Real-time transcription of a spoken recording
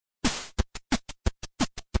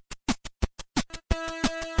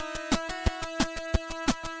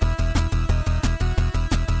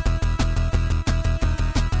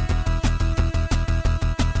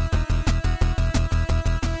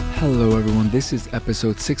everyone. This is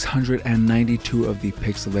episode 692 of the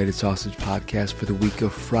Pixelated Sausage Podcast for the week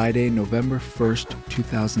of Friday, November 1st,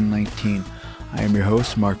 2019. I am your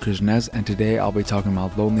host, Mark Kuznez, and today I'll be talking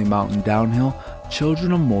about Lonely Mountain Downhill,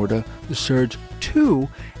 Children of Morta, The Surge 2,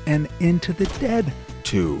 and Into the Dead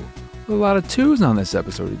 2. A lot of twos on this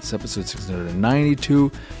episode. It's episode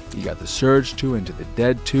 692. You got The Surge 2, Into the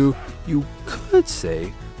Dead 2. You could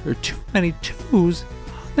say there are too many twos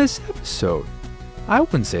on this episode. I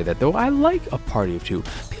wouldn't say that, though. I like a party of two.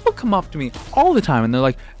 People come up to me all the time and they're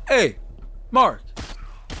like, "Hey, Mark,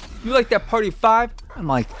 you like that party of five?" I'm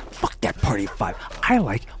like, fuck that party of five. I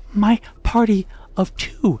like my party of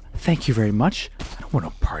two. Thank you very much. I don't want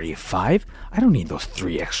a party of five. I don't need those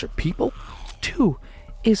 3 extra people. 2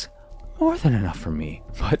 is more than enough for me.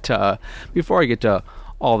 But before I get to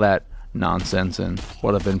all that nonsense and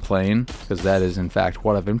what I've been playing, because that is in fact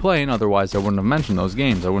what I've been playing, otherwise I wouldn't have mentioned those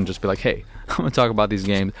games. I wouldn't just be like, hey, I'm going to talk about these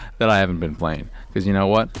games that I haven't been playing, because you know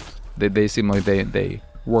what, they seem like they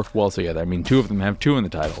work well together. I mean, 2 of them have 2 in the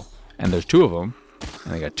title, and there's 2 of them,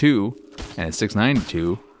 and I got 2, and it's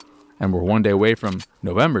 692, and we're 1 day away from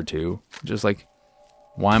November 2. Just like,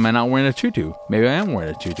 why am I not wearing a tutu? Maybe I am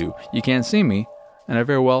wearing a tutu. You can't see me, and I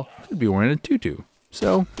very well could be wearing a tutu.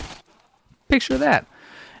 So picture that.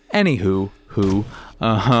 Anywho,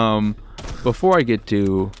 before I get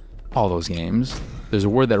to all those games, there's a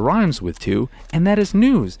word that rhymes with two, and that is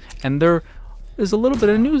news. And there is a little bit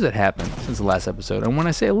of news that happened since the last episode. And when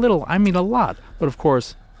I say a little, I mean a lot. But of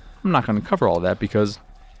course, I'm not going to cover all that because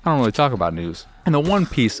I don't really talk about news. And the one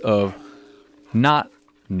piece of not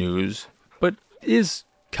news, but is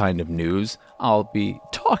kind of news, I'll be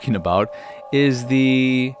talking about is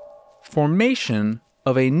the formation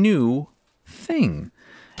of a new thing.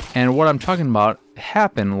 And what I'm talking about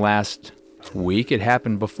happened last week. It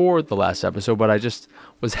happened before the last episode, but I just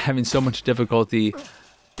was having so much difficulty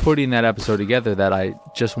putting that episode together that I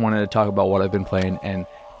just wanted to talk about what I've been playing and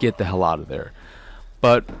get the hell out of there.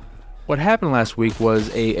 But what happened last week was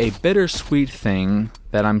a bittersweet thing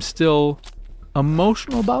that I'm still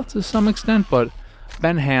emotional about to some extent, but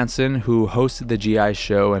Ben Hansen, who hosted the GI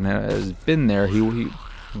show and has been there, he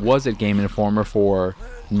was at Game Informer for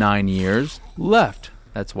 9 years, left.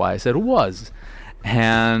 That's why I said was.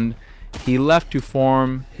 And he left to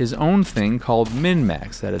form his own thing called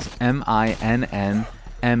MinMax. That is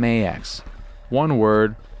MINNMAX. One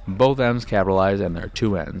word, both M's capitalized, and there are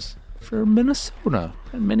 2 N's. For Minnesota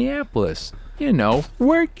and Minneapolis. You know,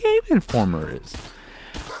 where Game Informer is.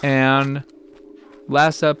 And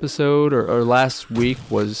last episode, or last week,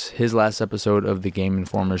 was his last episode of the Game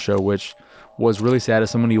Informer show, which was really sad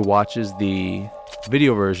as someone who watches the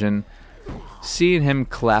video version. Seeing him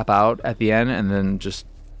clap out at the end and then just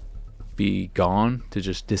be gone, to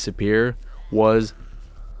just disappear, was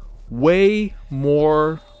way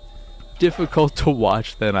more difficult to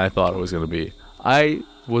watch than I thought it was going to be. I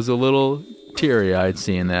was a little teary-eyed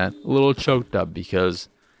seeing that, a little choked up, because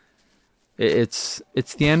it's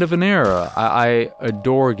the end of an era. I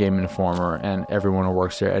adore Game Informer and everyone who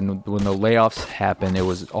works there, and when the layoffs happened, it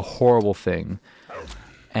was a horrible thing.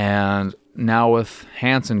 And now with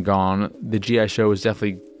Hansen gone, the GI show is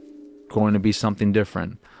definitely going to be something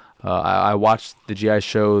different. I watched the GI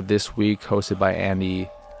show this week, hosted by Andy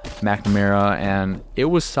McNamara, and it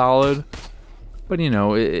was solid, but you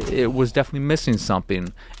know, it was definitely missing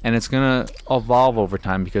something, and it's going to evolve over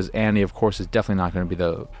time, because Andy, of course, is definitely not going to be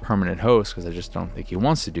the permanent host, because I just don't think he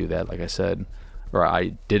wants to do that, like I said, or I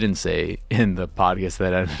didn't say in the podcast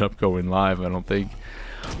that ended up going live, I don't think,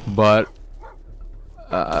 but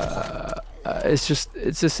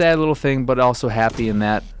it's a sad little thing, but also happy in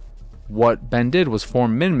that what Ben did was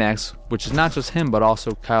form MinMax, which is not just him, but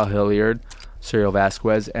also Kyle Hilliard, Cyril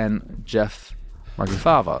Vasquez, and Jeff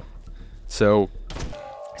Margifava. So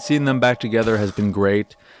seeing them back together has been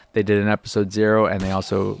great. They did an episode 0, and they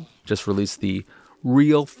also just released the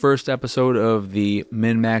real first episode of the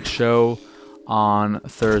MinMax show on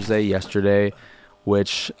Thursday, yesterday,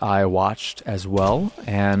 which I watched as well,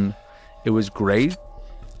 and it was great.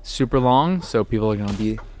 Super long, so people are going to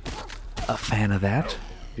be a fan of that,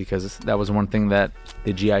 because that was one thing that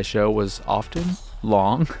the GI show was often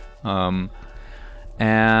long,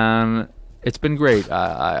 and it's been great.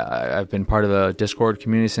 I've been part of the Discord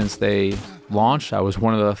community since they launched. I was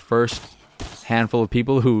one of the first handful of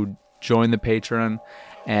people who joined the Patreon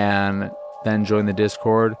and then joined the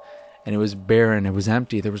Discord, and it was barren, it was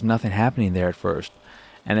empty, there was nothing happening there at first.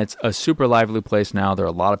 And it's a super lively place now. There are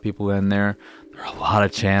a lot of people in there. There are a lot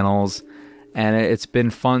of channels. And it's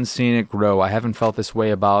been fun seeing it grow. I haven't felt this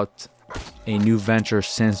way about a new venture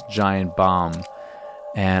since Giant Bomb.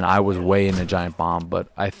 And I was way into Giant Bomb. But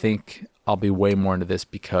I think I'll be way more into this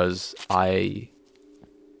because I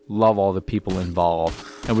love all the people involved.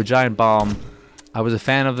 And with Giant Bomb, I was a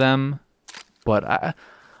fan of them, but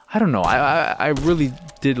I don't know. I really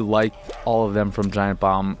did like all of them from Giant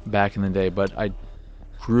Bomb back in the day, but I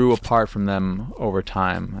grew apart from them over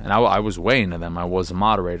time. And I was way into them. I was a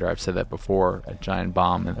moderator. I've said that before at Giant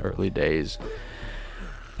Bomb in the early days.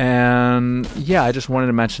 And yeah, I just wanted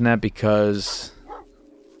to mention that because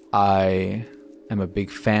I am a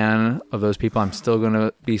big fan of those people. I'm still going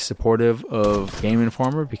to be supportive of Game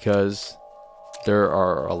Informer because there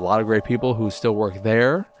are a lot of great people who still work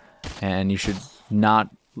there, and you should not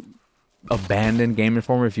abandon Game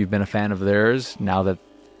Informer if you've been a fan of theirs. Now that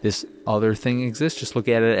this other thing exists, just look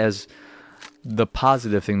at it as the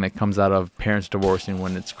positive thing that comes out of parents divorcing.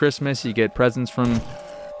 When it's Christmas, you get presents from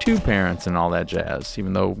two parents and all that jazz.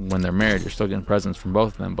 Even though when they're married, you're still getting presents from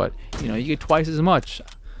both of them, but you get twice as much,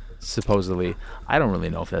 supposedly. I don't really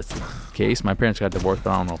know if that's the case. My parents got divorced, but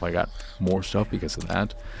I don't know if I got more stuff because of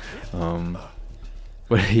that.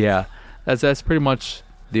 But yeah, that's pretty much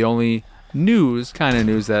the only kind of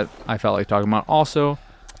news that I felt like talking about. Also,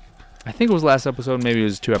 I think it was last episode, maybe it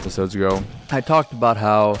was 2 episodes ago, I talked about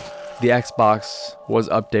how the Xbox was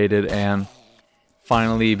updated and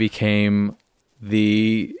finally became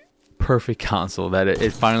the perfect console, that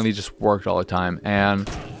it finally just worked all the time. And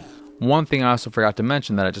one thing I also forgot to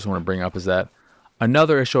mention that I just want to bring up is that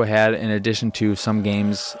another issue I had, in addition to some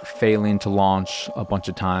games failing to launch a bunch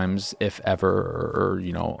of times, if ever,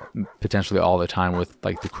 or potentially all the time with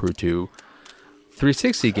like the Crew 2,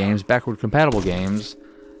 360 games, backward compatible games,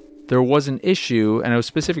 there was an issue, and it was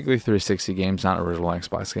specifically 360 games, not original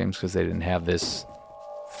Xbox games, because they didn't have this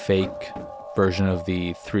fake version of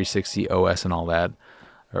the 360 OS and all that,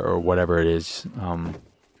 or whatever it is.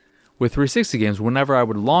 With 360 games, whenever I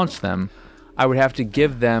would launch them, I would have to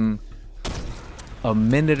give them a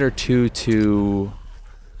minute or two to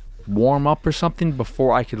warm up or something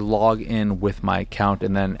before I could log in with my account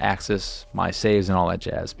and then access my saves and all that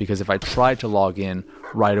jazz. Because if I tried to log in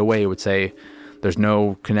right away, it would say there's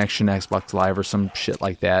no connection to Xbox Live or some shit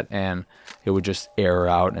like that, and it would just error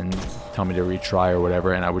out and tell me to retry or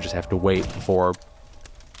whatever, and I would just have to wait for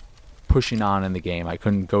pushing on in the game. I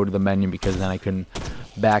couldn't go to the menu because then I couldn't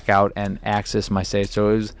back out and access my save. So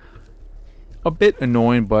it was a bit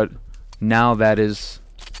annoying, but now that is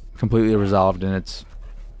completely resolved and it's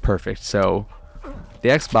perfect. So the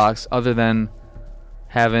Xbox, other than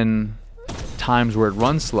having times where it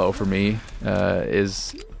runs slow for me,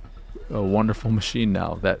 is a wonderful machine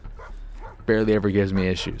now that barely ever gives me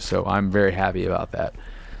issues. So I'm very happy about that.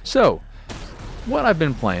 So what I've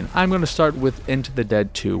been playing, I'm going to start with Into the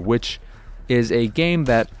Dead 2, which is a game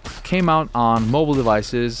that came out on mobile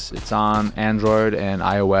devices. It's on Android and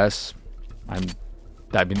iOS. I mean,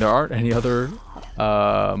 there aren't any other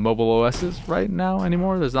mobile OSs right now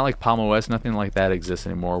anymore. There's not like Palm OS, nothing like that exists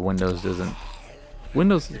anymore. Windows doesn't.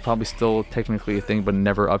 Windows is probably still technically a thing, but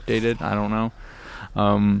never updated. I don't know.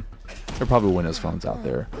 There are probably Windows phones out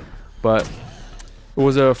there. But it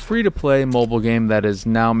was a free-to-play mobile game that is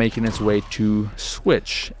now making its way to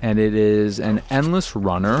Switch. And it is an endless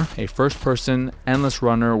runner, a first-person endless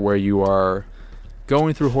runner where you are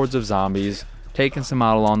going through hordes of zombies, taking some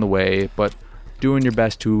out along the way, but doing your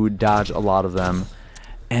best to dodge a lot of them.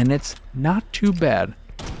 And it's not too bad.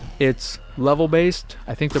 It's level-based.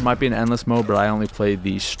 I think there might be an endless mode, but I only played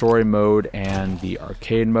the story mode and the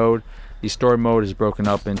arcade mode. The story mode is broken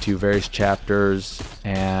up into various chapters,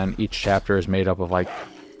 and each chapter is made up of like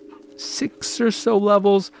 6 or so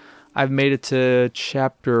levels. I've made it to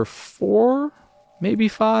chapter 4, maybe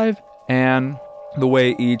 5, and the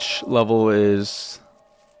way each level is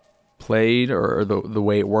played, or the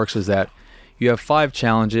way it works, is that you have 5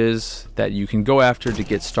 challenges that you can go after to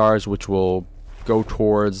get stars, which will go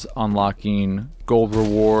towards unlocking gold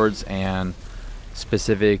rewards and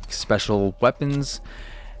specific special weapons.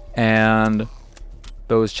 And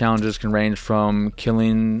those challenges can range from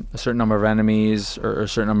killing a certain number of enemies or a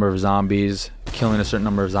certain number of zombies, killing a certain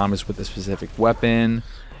number of zombies with a specific weapon,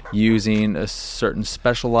 using a certain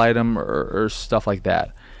special item, or stuff like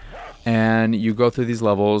that. And you go through these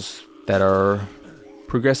levels that are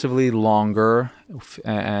progressively longer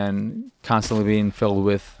and constantly being filled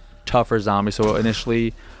with tougher zombies. So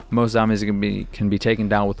initially, most zombies can be taken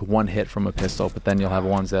down with 1 hit from a pistol, but then you'll have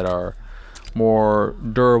ones that are more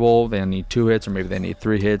durable. They need 2 hits, or maybe they need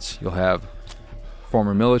 3 hits. You'll have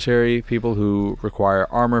former military people who require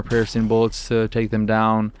armor-piercing bullets to take them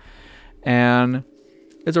down. And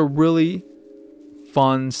it's a really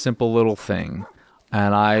fun, simple little thing.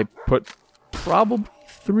 And I put probably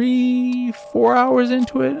 3-4 hours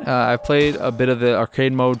into it. I played a bit of the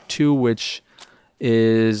arcade mode too, which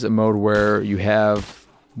is a mode where you have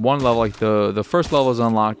one level, like the first level is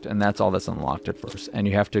unlocked, and that's all that's unlocked at first. And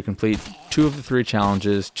you have to complete 2 of the 3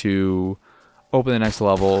 challenges to open the next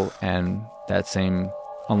level, and that same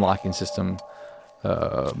unlocking system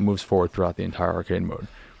moves forward throughout the entire arcade mode.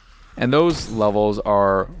 And those levels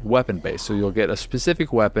are weapon-based, so you'll get a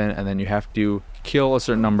specific weapon, and then you have to kill a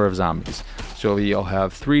certain number of zombies. So you'll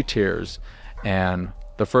have 3 tiers, and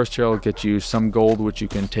the first tier will get you some gold, which you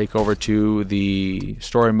can take over to the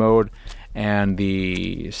story mode, and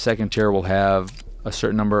the second tier will have a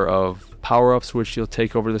certain number of power-ups, which you'll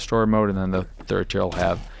take over to the story mode, and then the third tier will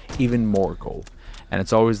have even more gold. And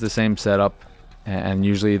it's always the same setup, and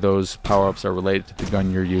usually those power-ups are related to the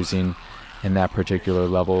gun you're using in that particular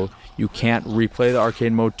level. You can't replay the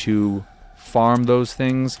arcade mode to farm those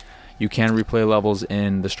things. You can replay levels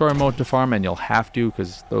in the story mode to farm, and you'll have to,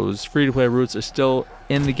 because those free-to-play routes are still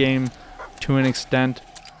in the game to an extent.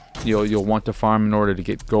 You'll want to farm in order to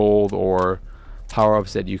get gold or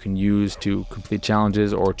power-ups that you can use to complete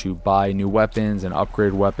challenges or to buy new weapons and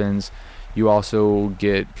upgrade weapons. You also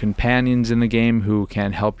get companions in the game who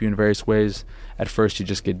can help you in various ways. At first you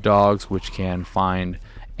just get dogs, which can find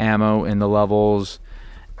ammo in the levels,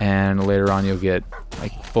 and later on you'll get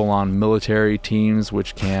like full-on military teams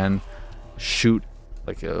which can shoot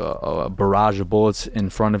like a barrage of bullets in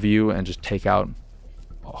front of you and just take out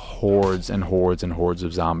hordes and hordes and hordes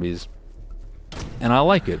of zombies. And I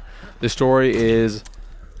like it. The story is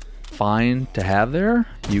fine to have there.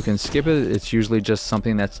 You can skip it. It's usually just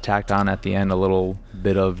something that's tacked on at the end, a little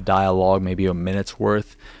bit of dialogue, maybe a minute's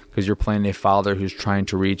worth, because you're playing a father who's trying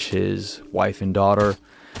to reach his wife and daughter.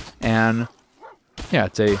 And yeah,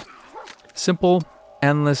 it's a simple,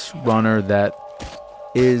 endless runner that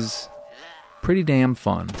is pretty damn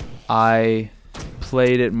fun. I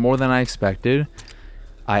played it more than I expected.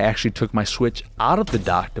 I actually took my Switch out of the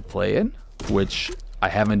dock to play it, which I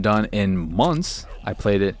haven't done in months. I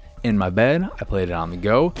played it in my bed. I played it on the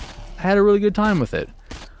go. I had a really good time with it.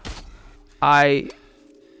 I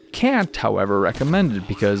can't, however, recommend it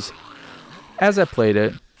because as I played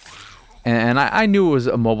it, and I knew it was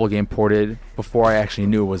a mobile game ported before I actually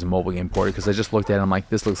knew it was a mobile game ported, because I just looked at it and I'm like,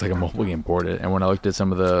 this looks like a mobile game ported. And when I looked at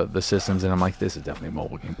some of the systems, and I'm like, this is definitely a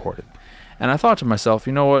mobile game ported. And I thought to myself,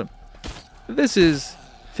 you know what? This is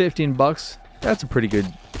 $15. That's a pretty good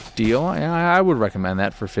deal. I would recommend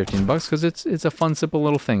that for $15 because it's a fun, simple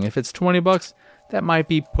little thing. If it's $20, that might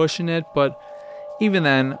be pushing it, but even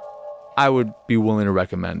then, I would be willing to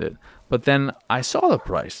recommend it. But then I saw the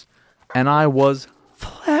price, and I was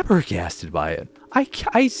flabbergasted by it.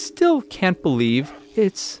 I still can't believe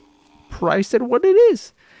it's priced at what it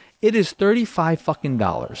is. It is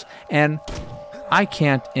 $35 and I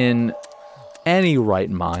can't in any right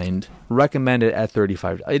mind recommend it at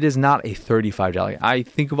 $35. It is not a $35. I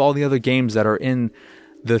think of all the other games that are in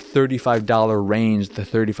the $35 range, the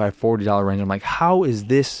 $35, $40 range. I'm like, how is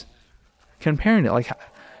this comparing it? Like,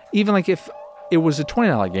 even like if it was a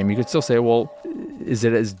 $20 game, you could still say, well, is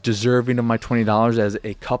it as deserving of my $20 as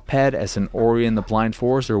a Cuphead, as an Ori and the Blind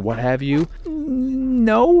Forest, or what have you?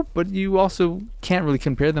 No, but you also can't really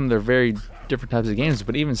compare them. They're very different types of games.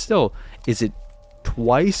 But even still, is it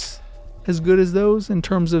twice as good as those in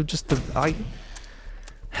terms of just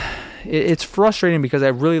it's frustrating because I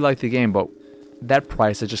really like the game, but that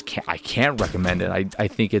price, I can't recommend it. I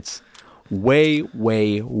think it's way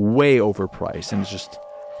overpriced, and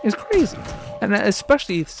it's crazy. And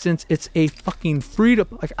especially since it's a fucking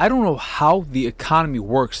I don't know how the economy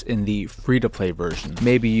works in the free-to-play version.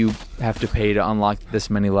 Maybe you have to pay to unlock this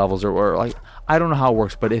many levels, or like, I don't know how it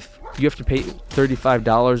works, but if you have to pay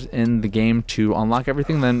 $35 in the game to unlock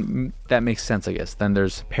everything, then that makes sense, I guess. Then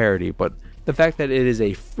there's parity. But the fact that it is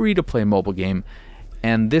a free-to-play mobile game,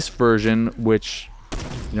 and this version, which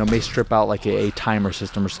may strip out like a timer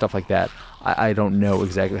system or stuff like that, I don't know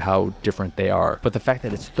exactly how different they are. But the fact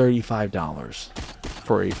that it's $35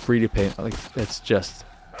 for a free-to-play, like,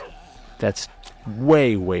 that's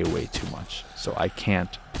way too much. So I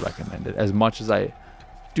can't recommend it as much as I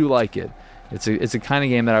do like it. It's a kind of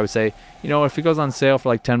game that I would say, if it goes on sale for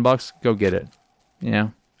like $10, go get it.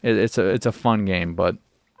 It's a fun game, but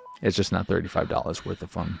it's just not $35 worth of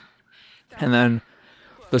fun. And then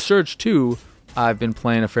The Surge 2, I've been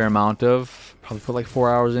playing a fair amount of, probably put like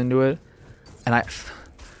 4 hours into it. And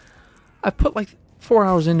I put like 4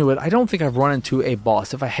 hours into it. I don't think I've run into a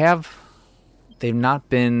boss. If I have, they've not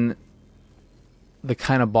been the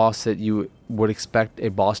kind of boss that you would expect a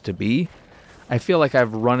boss to be. I feel like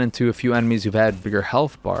I've run into a few enemies who've had bigger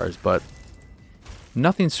health bars, but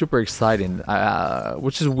nothing super exciting,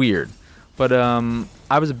 which is weird. But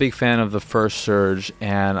I was a big fan of the first Surge,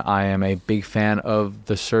 and I am a big fan of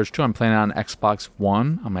the Surge 2. I'm playing it on Xbox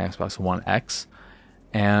One, on my Xbox One X,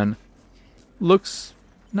 and looks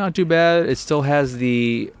not too bad. It still has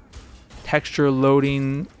the texture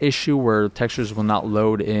loading issue where textures will not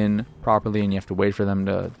load in properly and you have to wait for them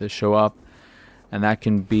to show up, and that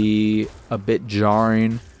can be a bit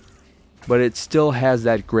jarring, but it still has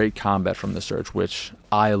that great combat from the Surge, which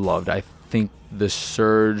I loved. I think the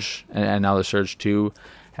Surge, and now the Surge 2,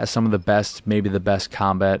 has some of the best, maybe the best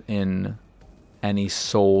combat in any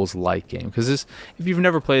Souls-like game. Because if you've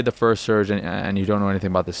never played the first Surge and you don't know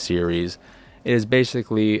anything about the series, it is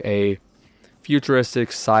basically a futuristic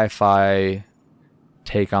sci-fi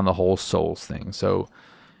take on the whole Souls thing. So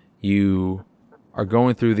you are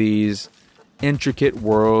going through these intricate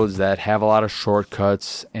worlds that have a lot of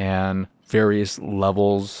shortcuts and various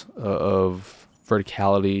levels of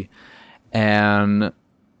verticality, and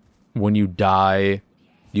when you die,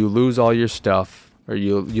 you lose all your stuff, or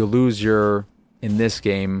you lose your, in this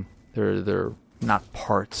game, they're not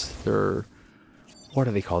parts, they're, what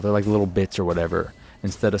are they called? They're like little bits or whatever,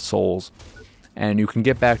 instead of souls. And you can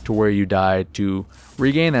get back to where you died to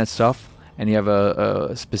regain that stuff, and you have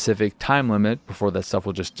a specific time limit before that stuff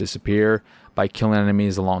will just disappear. By killing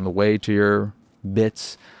enemies along the way to your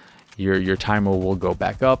bits, your timer will go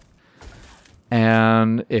back up.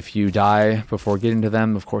 And if you die before getting to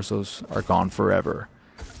them, of course, those are gone forever.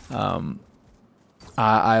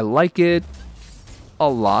 I like it a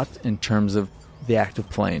lot in terms of the act of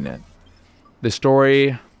playing it. The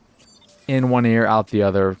story, in one ear, out the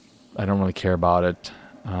other, I don't really care about it.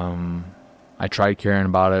 I tried caring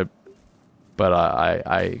about it, but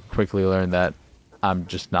I quickly learned that I'm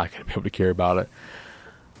just not going to be able to care about it.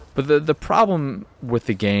 But the problem with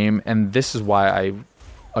the game, and this is why I,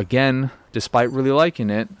 again, despite really liking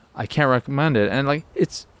it, I can't recommend it. And like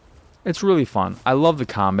it's really fun. I love the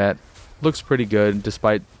combat. Looks pretty good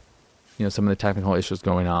despite some of the technical issues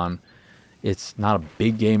going on. It's not a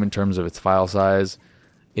big game in terms of its file size.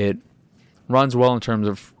 It runs well in terms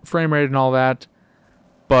of frame rate and all that.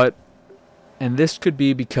 But, and this could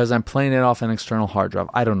be because I'm playing it off an external hard drive.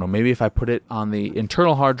 I don't know. Maybe if I put it on the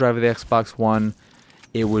internal hard drive of the Xbox One,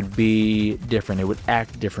 it would be different. It would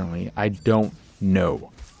act differently. I don't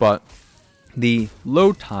know. But the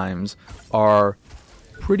load times are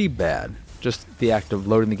pretty bad. Just the act of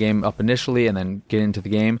loading the game up initially and then getting into the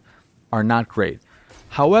game are not great.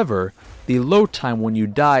 However, the load time when you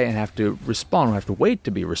die and have to respawn, or have to wait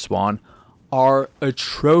to be respawned, are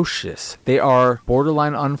atrocious. They are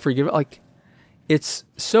borderline unforgivable. Like, it's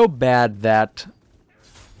so bad that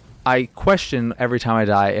I question every time I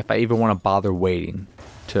die if I even want to bother waiting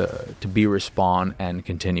to be respawned and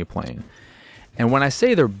continue playing. And when I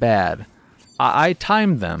say they're bad, I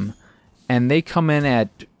timed them, and they come in at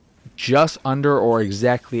just under or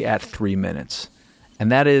exactly at 3 minutes.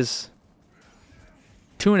 And that is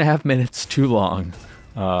 2.5 minutes too long.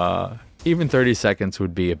 Even 30 seconds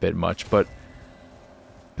would be a bit much, but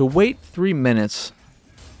to wait 3 minutes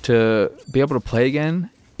to be able to play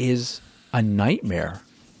again is a nightmare.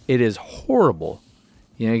 It is horrible.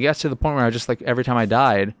 It gets to the point where I just, like, every time I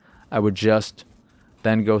died, I would just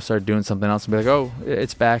then go start doing something else and be like, oh,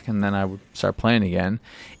 it's back, and then I would start playing again.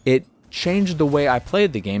 It changed the way I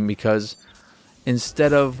played the game, because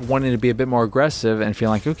instead of wanting to be a bit more aggressive and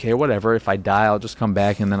feeling like, okay, whatever, if I die, I'll just come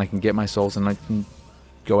back and then I can get my souls and I can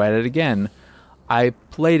go at it again, I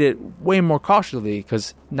played it way more cautiously,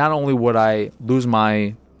 because not only would I lose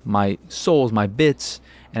my souls, my bits,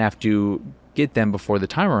 and have to get them before the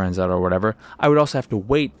timer runs out or whatever, I would also have to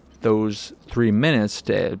wait those 3 minutes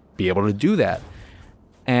to be able to do that.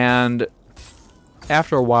 And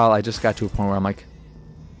after a while, I just got to a point where I'm like,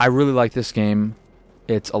 I really like this game.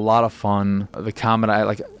 It's a lot of fun. The combat, I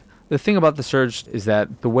like. The thing about the Surge is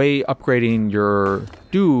that the way upgrading your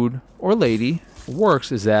dude or lady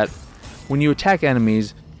works is that when you attack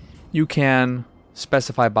enemies, you can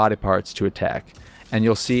specify body parts to attack, and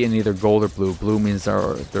you'll see in either gold or blue. Blue means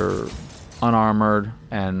they're unarmored,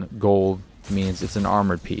 and gold means it's an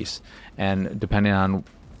armored piece. And depending on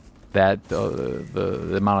that,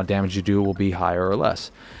 the amount of damage you do will be higher or less.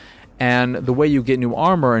 And the way you get new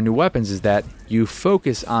armor and new weapons is that you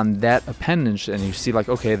focus on that appendage, and you see, like,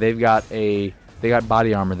 okay, they got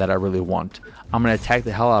body armor that I really want. I'm going to attack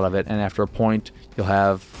the hell out of it, and after a point, you'll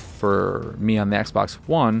have, for me on the Xbox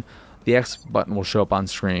One, the X button will show up on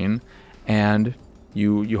screen, and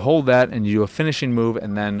you hold that, and you do a finishing move,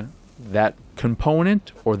 and then that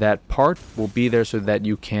component or that part will be there so that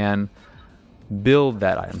you can build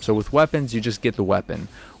that item. So with weapons, you just get the weapon.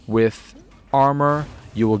 With armor,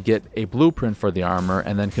 you will get a blueprint for the armor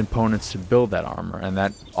and then components to build that armor, and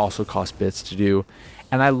that also costs bits to do.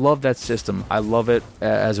 And I love that system. I love it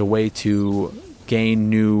as a way to gain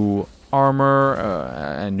new armor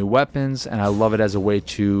and new weapons, and I love it as a way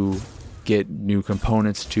to get new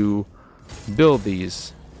components to build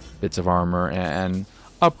these bits of armor and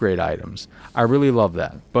upgrade items. I really love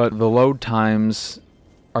that. But the load times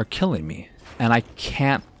are killing me, and I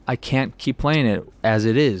can't keep playing it as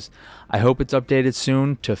it is. I hope it's updated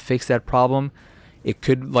soon to fix that problem. It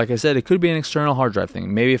could, like I said, it could be an external hard drive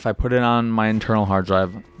thing. Maybe if I put it on my internal hard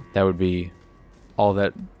drive, that would be all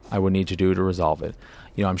that I would need to do to resolve it.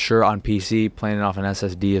 You know, I'm sure on PC, playing it off an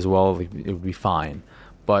SSD as well, it would be fine.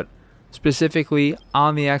 But specifically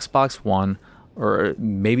on the Xbox One, or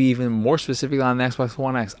maybe even more specifically on the Xbox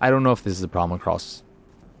One X, I don't know if this is a problem across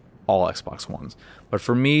all Xbox Ones. But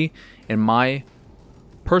for me, in my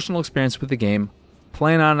personal experience with the game,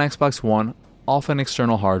 playing on an Xbox One off an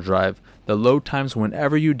external hard drive, the load times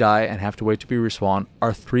whenever you die and have to wait to be respawned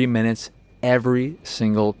are 3 minutes every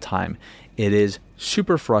single time. It is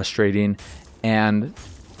super frustrating, and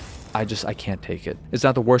I can't take it. It's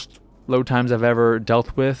not the worst load times I've ever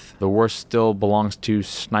dealt with. The worst still belongs to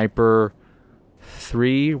Sniper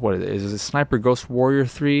 3. What is it? Sniper Ghost Warrior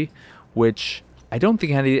 3, which I don't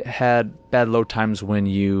think had bad load times when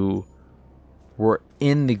you were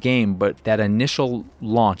in the game, but that initial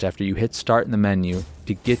launch after you hit start in the menu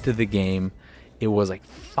to get to the game, it was like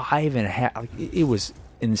 5.5. It was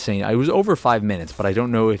insane. It was over 5 minutes, but I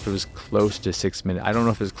don't know if it was close to 6 minutes. I don't know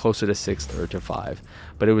if it was closer to 6 or to 5,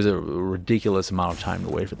 but it was a ridiculous amount of time to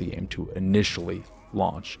wait for the game to initially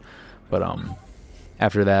launch. But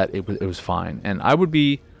after that, it was fine, and I would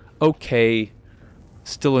be okay,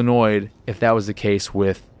 still annoyed if that was the case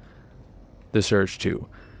with the Surge 2.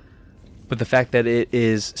 But the fact that it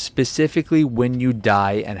is specifically when you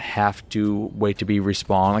die and have to wait to be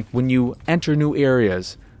respawned, like when you enter new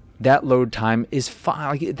areas, that load time is fine.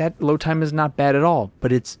 Like, that load time is not bad at all.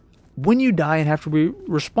 But it's when you die and have to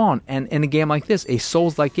respawn. And in a game like this, a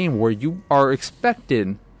Souls-like game where you are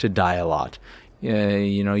expected to die a lot.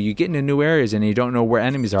 You know, you get into new areas and you don't know where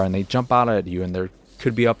enemies are, and they jump out at you, and they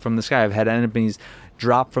could be up from the sky. I've had enemies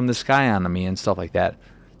drop from the sky on me and stuff like that.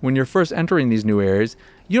 When you're first entering these new areas,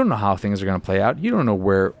 you don't know how things are going to play out. You don't know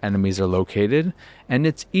where enemies are located, and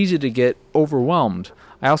it's easy to get overwhelmed.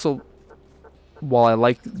 I also, while I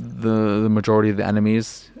like the majority of the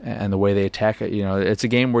enemies and the way they attack, you know, it's a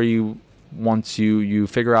game where once you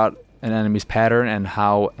figure out an enemy's pattern and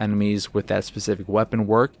how enemies with that specific weapon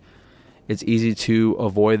work, it's easy to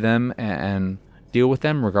avoid them and deal with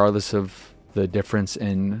them regardless of the difference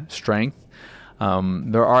in strength.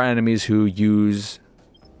 There are enemies who use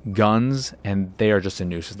guns, and they are just a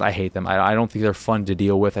nuisance. I hate them. I don't think they're fun to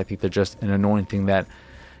deal with. I think they're just an annoying thing that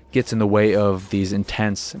gets in the way of these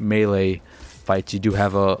intense melee fights. You do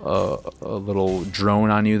have a little drone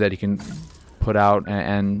on you that you can put out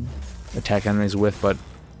and attack enemies with, but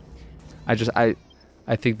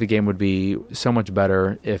I think the game would be so much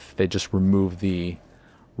better if they just remove the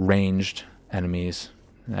ranged enemies.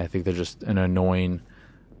 I think they're just an annoying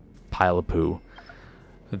pile of poo.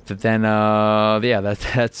 But then,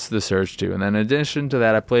 that's the Surge 2. And then in addition to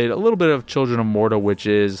that, I played a little bit of Children of Morta, which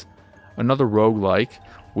is another roguelike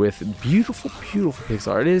with beautiful, beautiful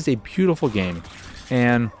pixel art. It is a beautiful game.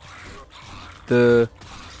 And the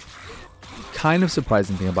kind of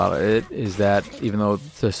surprising thing about it is that even though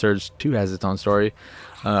the Surge 2 has its own story,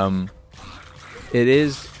 it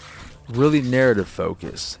is really narrative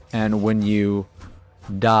focused. And when you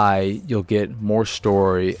die, you'll get more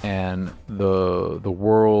story, and the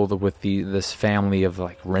world with this family of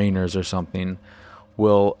like Rainers or something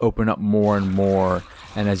will open up more and more,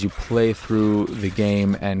 and as you play through the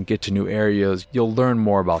game and get to new areas, you'll learn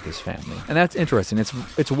more about this family. And that's interesting.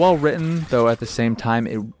 It's well written, though at the same time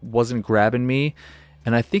it wasn't grabbing me,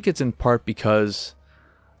 and I think it's in part because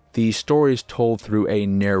the story is told through a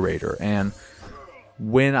narrator. And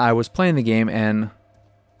when I was playing the game, and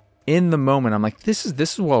in the moment, I'm like, this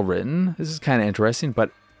is well written. This is kind of interesting.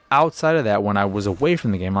 But outside of that, when I was away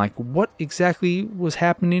from the game, I'm like, what exactly was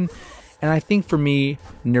happening? And I think for me,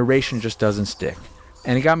 narration just doesn't stick.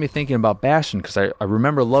 And it got me thinking about Bastion, because I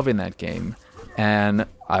remember loving that game. And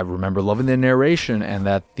I remember loving the narration, and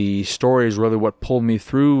that the story is really what pulled me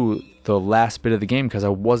through the last bit of the game, because I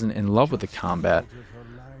wasn't in love with the combat.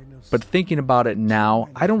 But thinking about it now,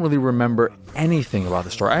 I don't really remember anything about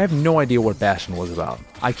the story. I have no idea what Bastion was about.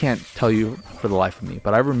 I can't tell you for the life of me,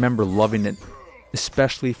 but I remember loving it,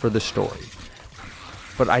 especially for the story.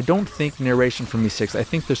 But I don't think narration for me sticks. I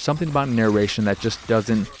think there's something about narration that just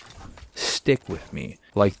doesn't stick with me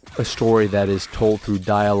like a story that is told through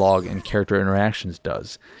dialogue and character interactions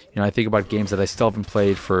does. I think about games that I still haven't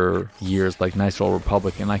played for years, like Knights Old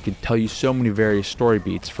Republic, and I could tell you so many various story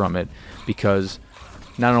beats from it, because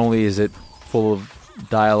not only is it full of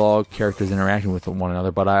dialogue, characters interacting with one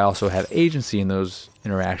another, but I also have agency in those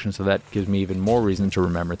interactions, so that gives me even more reason to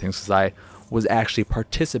remember things, because I was actually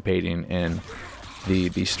participating in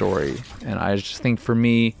the story. And I just think for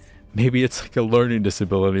me, maybe it's like a learning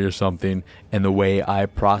disability or something in the way I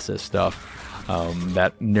process stuff.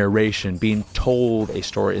 That narration, being told a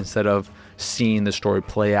story instead of seeing the story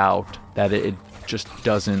play out, that it just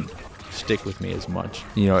doesn't stick with me as much.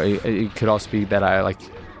 It could also be that I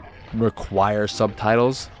require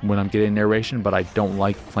subtitles when I'm getting narration, but I don't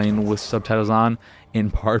like playing with subtitles on,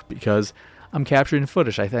 in part because I'm capturing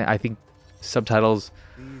footage. I think subtitles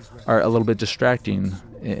are a little bit distracting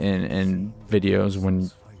in videos when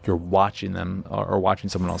you're watching them or watching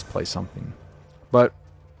someone else play something. But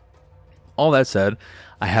all that said,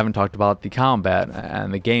 I haven't talked about the combat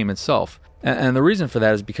and the game itself. And the reason for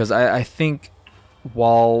that is because I think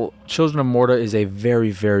while Children of Morta is a very,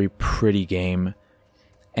 very pretty game,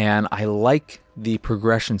 and I like the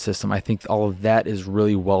progression system, I think all of that is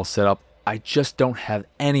really well set up, I just don't have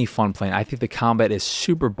any fun playing. I think the combat is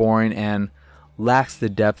super boring and lacks the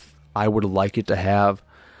depth I would like it to have.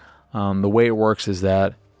 The way it works is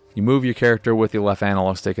that you move your character with your left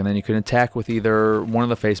analog stick, and then you can attack with either one of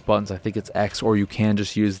the face buttons, I think it's X, or you can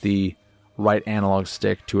just use the right analog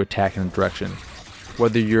stick to attack in a direction.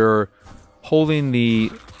 Whether you're holding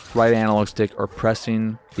the right analog stick or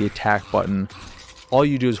pressing the attack button, all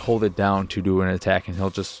you do is hold it down to do an attack, and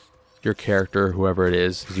your character, whoever it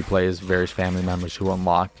is, as you play as various family members who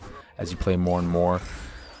unlock as you play more and more,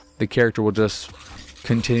 the character will just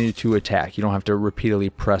continue to attack. You don't have to repeatedly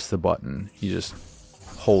press the button. You just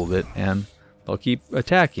hold it and they'll keep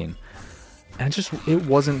attacking. And it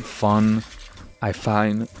wasn't fun. I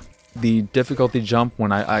find the difficulty jump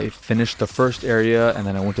when I finished the first area and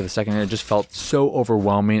then I went to the second area, it just felt so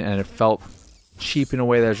overwhelming, and it felt cheap in a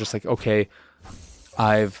way that I was just like, okay,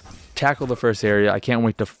 I've tackled the first area, I can't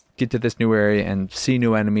wait to get to this new area and see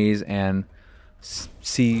new enemies and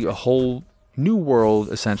see a whole new world,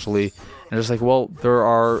 essentially. And just like, well, there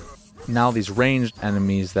are now these ranged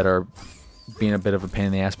enemies that are being a bit of a pain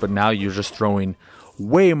in the ass, but now you're just throwing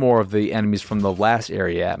way more of the enemies from the last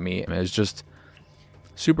area at me. It's just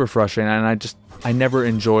super frustrating, and I never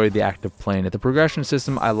enjoyed the act of playing it. The progression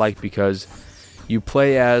system I like because you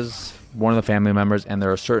play as one of the family members, and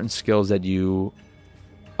there are certain skills that you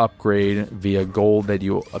upgrade via gold that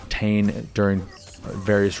you obtain during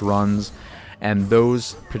various runs, and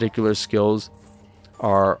those particular skills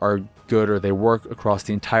are good, or they work across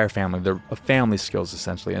the entire family. They're family skills,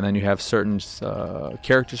 essentially. And then you have certain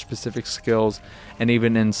character-specific skills, and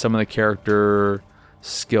even in some of the character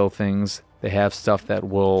skill things, they have stuff that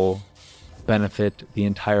will benefit the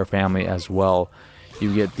entire family as well.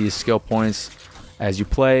 You get these skill points as you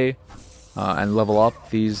play and level up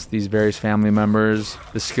these various family members.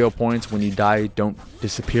 The skill points, when you die, don't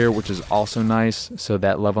disappear, which is also nice, so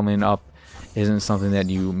that leveling up isn't something that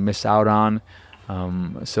you miss out on.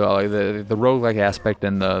 So the roguelike aspect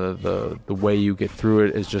and the way you get through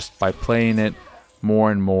it is just by playing it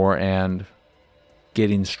more and more and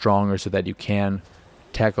getting stronger so that you can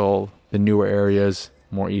tackle the newer areas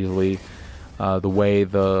more easily. The way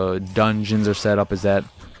the dungeons are set up is that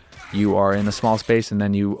you are in a small space, and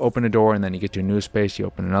then you open a door, and then you get to a new space, you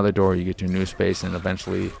open another door, you get to a new space, and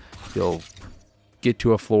eventually you'll get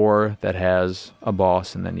to a floor that has a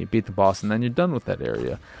boss, and then you beat the boss, and then you're done with that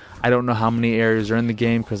area. I don't know how many areas are in the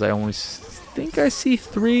game, because I only think I see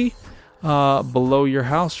 3 below your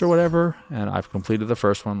house or whatever, and I've completed the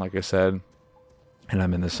first one, like I said, and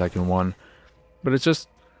I'm in the second one. But it's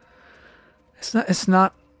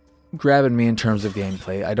not grabbing me in terms of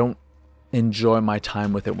gameplay. I don't enjoy my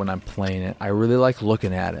time with it when I'm playing it. I really like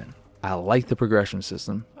looking at it. I like the progression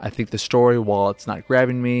system. I think the story, while it's not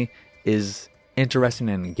grabbing me, is interesting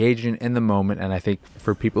and engaging in the moment, and I think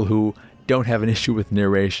for people who don't have an issue with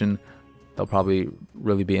narration, they'll probably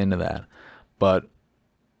really be into that. But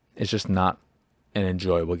it's just not an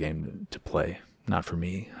enjoyable game to play. Not for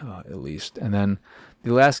me, at least. And then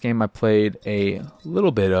the last game I played a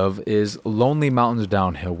little bit of is Lonely Mountains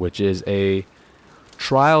Downhill, which is a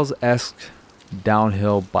Trials-esque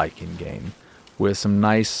downhill biking game with some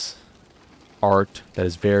nice art that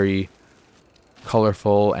is very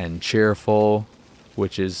colorful and cheerful,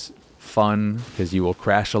 which is fun because you will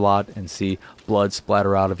crash a lot and see blood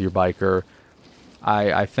splatter out of your biker.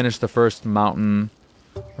 I finished the first mountain,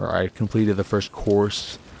 or I completed the first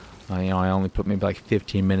course. I only put maybe like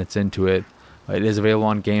 15 minutes into it. It is available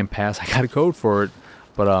on Game Pass. I got a code for it,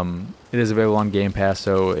 but it is available on Game Pass.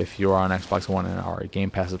 So if you are on Xbox One and are a Game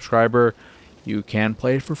Pass subscriber, you can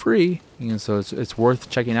play it for free. And so it's worth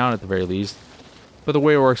checking out at the very least. But the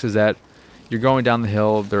way it works is that you're going down the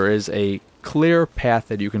hill. There is a clear path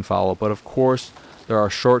that you can follow, but of course there are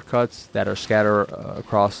shortcuts that are scattered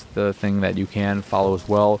across the thing that you can follow as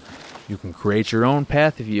well. You can create your own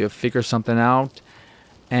path if you figure something out,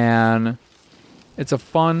 and it's a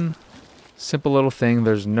fun, simple little thing.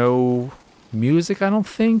 There's no music, I don't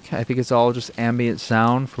think. I think it's all just ambient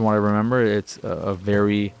sound from what I remember. It's a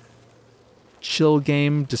very chill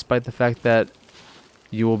game, despite the fact that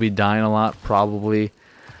you will be dying a lot probably.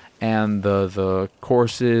 And the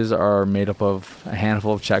courses are made up of a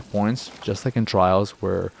handful of checkpoints, just like in Trials,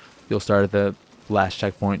 where you'll start at the last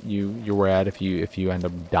checkpoint you were at if you end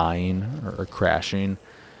up dying or crashing.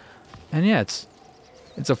 And yeah,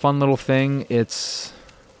 it's a fun little thing. It's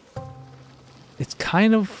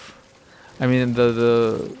kind of, I mean,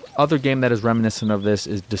 the other game that is reminiscent of this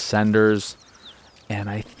is Descenders,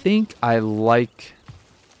 and I think I like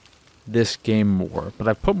this game more, but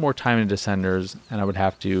I've put more time into Descenders, and I would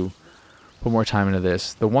have to put more time into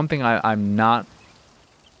this. The one thing I'm not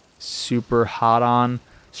super hot on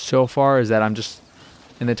so far is that I'm just,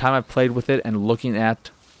 in the time I've played with it and looking at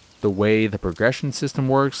the way the progression system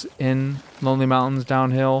works in Lonely Mountains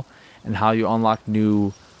Downhill and how you unlock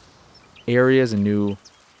new areas and new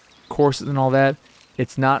courses and all that,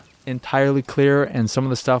 it's not entirely clear. And some of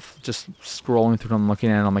the stuff, just scrolling through and looking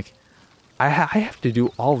at it, I'm like, I have to do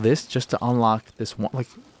all this just to unlock this one. Like,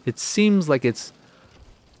 it seems like it's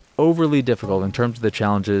overly difficult in terms of the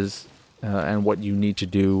challenges and what you need to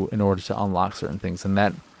do in order to unlock certain things, and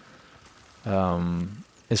that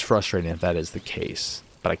is frustrating if that is the case,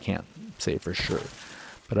 but I can't say for sure.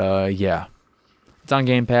 But yeah, it's on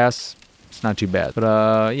Game Pass. It's not too bad.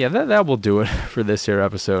 But yeah, that will do it for this here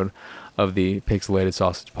episode of the Pixelated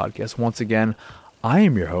Sausage Podcast. Once again, I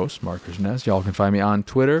am your host, Mark Krishnez. Y'all can find me on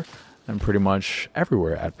Twitter and pretty much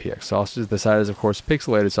everywhere at PX Sausages. The site is, of course,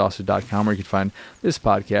 pixelatedsausage.com, where you can find this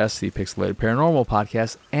podcast, the Pixelated Paranormal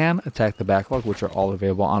Podcast, and Attack the Backlog, which are all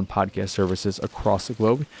available on podcast services across the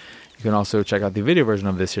globe. You can also check out the video version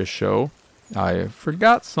of this here show. I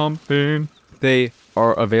forgot something. They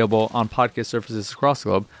are available on podcast services across the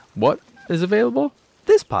globe. What is available?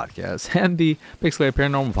 This podcast and the Pixelated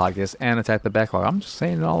Paranormal Podcast and Attack the Backlog. I'm just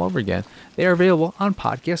saying it all over again. They are available on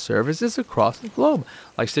podcast services across the globe,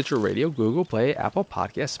 like Stitcher Radio, Google Play, Apple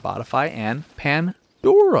Podcasts, Spotify, and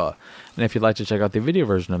Pandora. And if you'd like to check out the video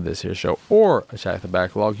version of this here show or Attack the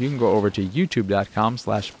Backlog, you can go over to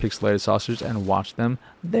youtube.com/pixelatedsausage and watch them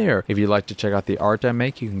there. If you'd like to check out the art I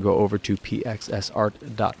make, you can go over to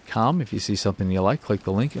pxsart.com. If you see something you like, click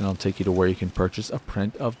the link and it'll take you to where you can purchase a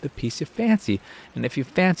print of the piece you fancy. And if you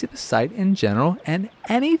fancy the site in general and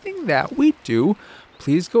anything that we do,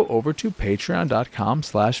 please go over to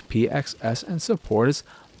patreon.com/pxs and support us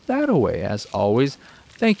that way. As always,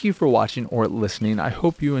 thank you for watching or listening. I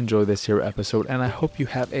hope you enjoy this here episode, and I hope you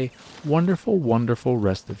have a wonderful, wonderful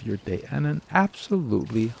rest of your day and an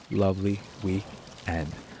absolutely lovely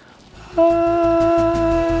weekend. Bye!